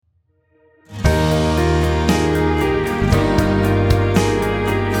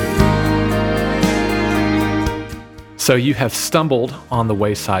So you have stumbled on the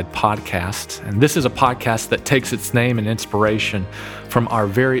Wayside Podcast, and this is a podcast that takes its name and inspiration from our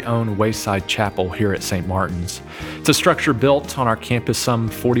very own Wayside Chapel here at St. Martin's. It's a structure built on our campus some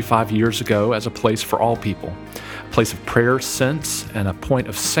 45 years ago as a place for all people, a place of prayer, sense, and a point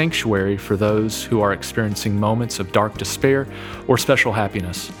of sanctuary for those who are experiencing moments of dark despair or special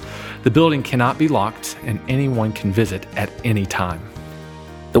happiness. The building cannot be locked, and anyone can visit at any time.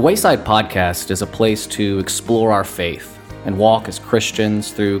 The Wayside Podcast is a place to explore our faith and walk as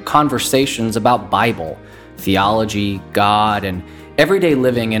Christians through conversations about Bible, theology, God, and everyday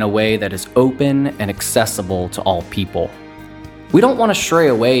living in a way that is open and accessible to all people. We don't want to stray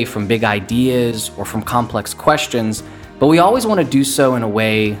away from big ideas or from complex questions, but we always want to do so in a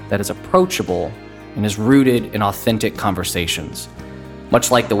way that is approachable and is rooted in authentic conversations.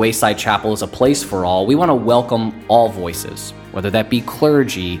 Much like the Wayside Chapel is a place for all, we want to welcome all voices, whether that be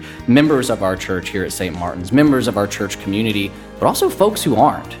clergy, members of our church here at St. Martin's, members of our church community, but also folks who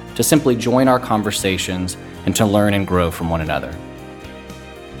aren't, to simply join our conversations and to learn and grow from one another.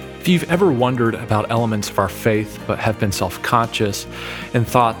 If you've ever wondered about elements of our faith but have been self-conscious and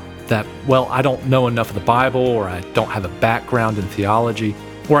thought that, well, I don't know enough of the Bible, or I don't have a background in theology,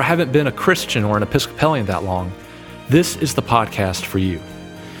 or I haven't been a Christian or an Episcopalian that long, this is the podcast for you.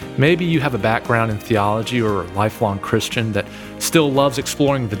 Maybe you have a background in theology or a lifelong Christian that still loves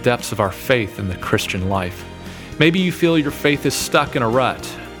exploring the depths of our faith in the Christian life. Maybe you feel your faith is stuck in a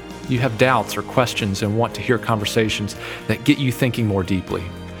rut. You have doubts or questions and want to hear conversations that get you thinking more deeply.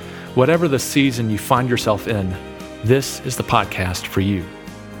 Whatever the season you find yourself in, this is the podcast for you.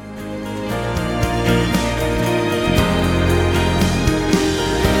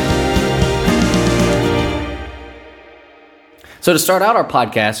 So to start out our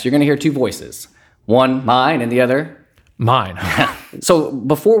podcast, you're going to hear two voices. One mine and the other mine. So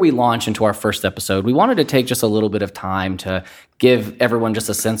before we launch into our first episode, we wanted to take just a little bit of time to give everyone just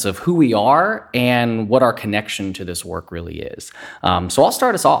a sense of who we are and what our connection to this work really is. So I'll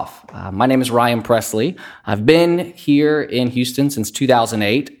start us off. My name is Ryan Presley. I've been here in Houston since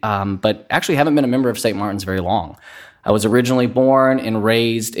 2008, but actually haven't been a member of St. Martin's very long. I was originally born and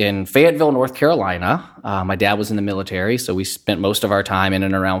raised in Fayetteville, North Carolina. My dad was in the military, so we spent most of our time in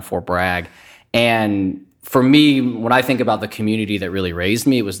and around Fort Bragg. And for me, when I think about the community that really raised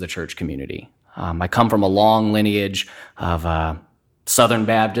me, it was the church community. I come from a long lineage of Southern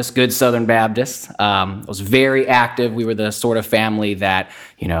Baptists, good Southern Baptists. I was very active. We were the sort of family that,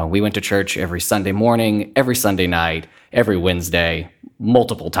 we went to church every Sunday morning, every Sunday night, every Wednesday,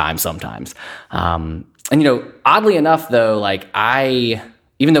 multiple times sometimes. And oddly enough, though,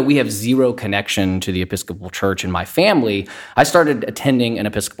 even though we have zero connection to the Episcopal Church in my family, I started attending an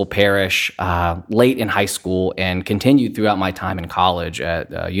Episcopal parish late in high school and continued throughout my time in college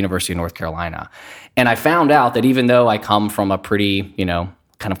at University of North Carolina. And I found out that even though I come from a pretty,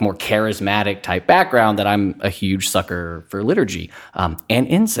 kind of more charismatic type background, that I'm a huge sucker for liturgy and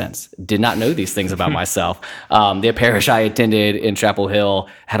incense. Did not know these things about myself. The parish I attended in Chapel Hill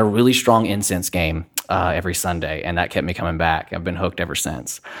had a really strong incense game every Sunday, and that kept me coming back. I've been hooked ever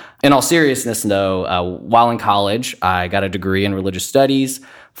since. In all seriousness, though, while in college, I got a degree in religious studies,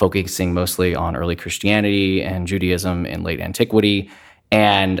 focusing mostly on early Christianity and Judaism in late antiquity.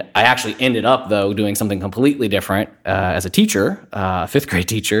 And I actually ended up, though, doing something completely different as a teacher, a fifth grade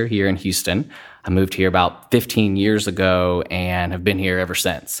teacher here in Houston. I moved here about 15 years ago and have been here ever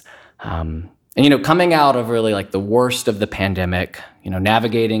since. And coming out of really the worst of the pandemic,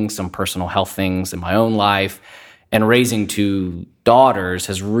 navigating some personal health things in my own life and raising two daughters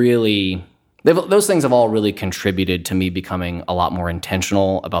has really, those things have all really contributed to me becoming a lot more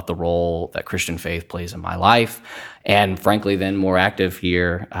intentional about the role that Christian faith plays in my life, and frankly, then more active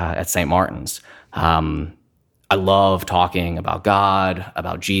here at St. Martin's. I love talking about God,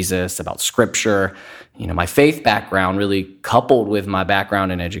 about Jesus, about Scripture. My faith background, really coupled with my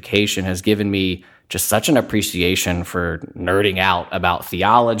background in education, has given me just such an appreciation for nerding out about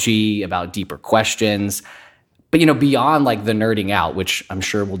theology, about deeper questions. But, beyond the nerding out, which I'm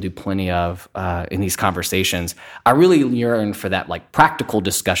sure we'll do plenty of in these conversations, I really yearn for that practical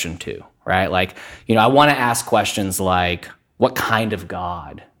discussion too, right? I want to ask questions like, what kind of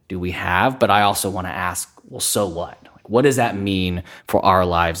God do we have? But I also want to ask, well, so what? What does that mean for our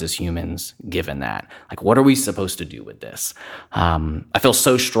lives as humans, given that? What are we supposed to do with this? I feel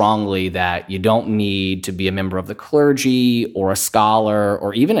so strongly that you don't need to be a member of the clergy or a scholar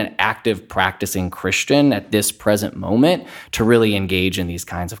or even an active practicing Christian at this present moment to really engage in these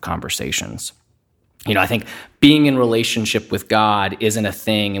kinds of conversations. I think being in relationship with God isn't a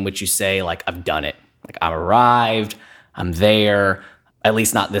thing in which you say, I've done it. I've arrived, I'm there. at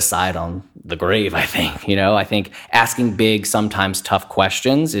least not this side on the grave, I think. I think asking big, sometimes tough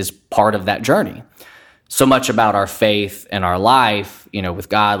questions is part of that journey. So much about our faith and our life, with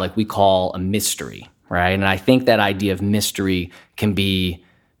God, like we call a mystery, right? And I think that idea of mystery can be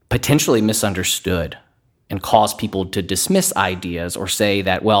potentially misunderstood and cause people to dismiss ideas or say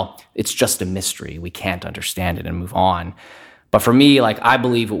that, well, it's just a mystery. We can't understand it and move on. But for me, I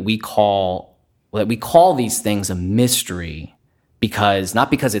believe that we call these things a mystery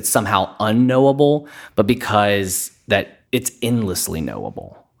not because it's somehow unknowable, but because that it's endlessly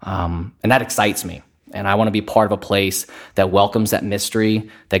knowable. And that excites me. And I want to be part of a place that welcomes that mystery,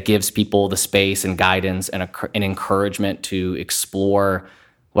 that gives people the space and guidance and encouragement to explore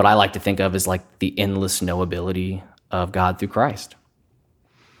what I like to think of as the endless knowability of God through Christ.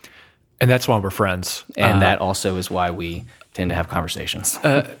 And that's why we're friends. And that also is why we tend to have conversations.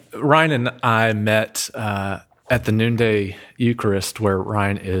 Ryan and I met at the Noonday Eucharist, where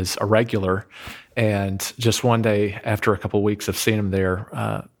Ryan is a regular. And just one day, after a couple of weeks of seeing him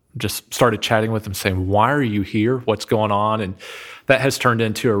there, just started chatting with him, saying, "Why are you here? What's going on?" And that has turned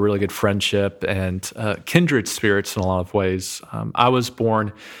into a really good friendship and kindred spirits in a lot of ways. I was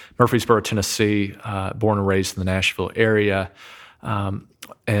born Murfreesboro, Tennessee, born and raised in the Nashville area,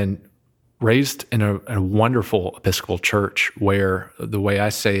 and raised in a wonderful Episcopal church where the way I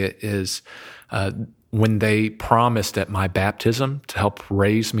say it is when they promised at my baptism to help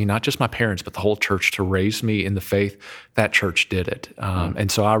raise me, not just my parents, but the whole church to raise me in the faith, that church did it.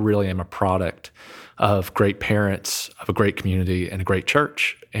 And so I really am a product of great parents, of a great community, and a great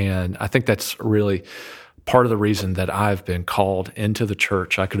church. And I think that's really part of the reason that I've been called into the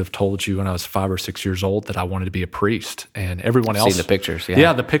church. I could have told you when I was 5 or 6 years old that I wanted to be a priest, and everyone else— See the pictures, yeah.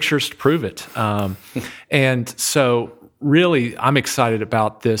 Yeah, the pictures to prove it. And so really, I'm excited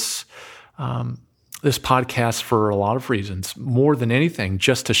about this this podcast for a lot of reasons, more than anything,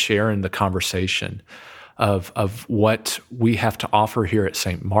 just to share in the conversation of what we have to offer here at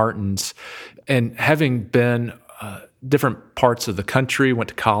St. Martin's. And having been different parts of the country, went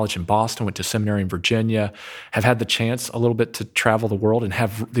to college in Boston, went to seminary in Virginia, have had the chance a little bit to travel the world and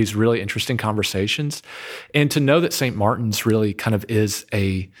have these really interesting conversations. And to know that St. Martin's really kind of is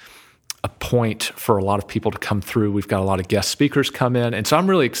a point for a lot of people to come through. We've got a lot of guest speakers come in. And so I'm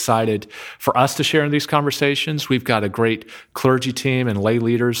really excited for us to share in these conversations. We've got a great clergy team and lay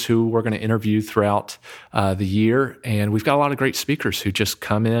leaders who we're going to interview throughout the year. And we've got a lot of great speakers who just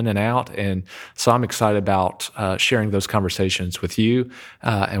come in and out. And so I'm excited about sharing those conversations with you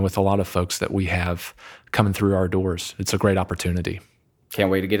and with a lot of folks that we have coming through our doors. It's a great opportunity. Can't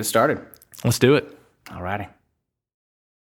wait to get it started. Let's do it. All righty.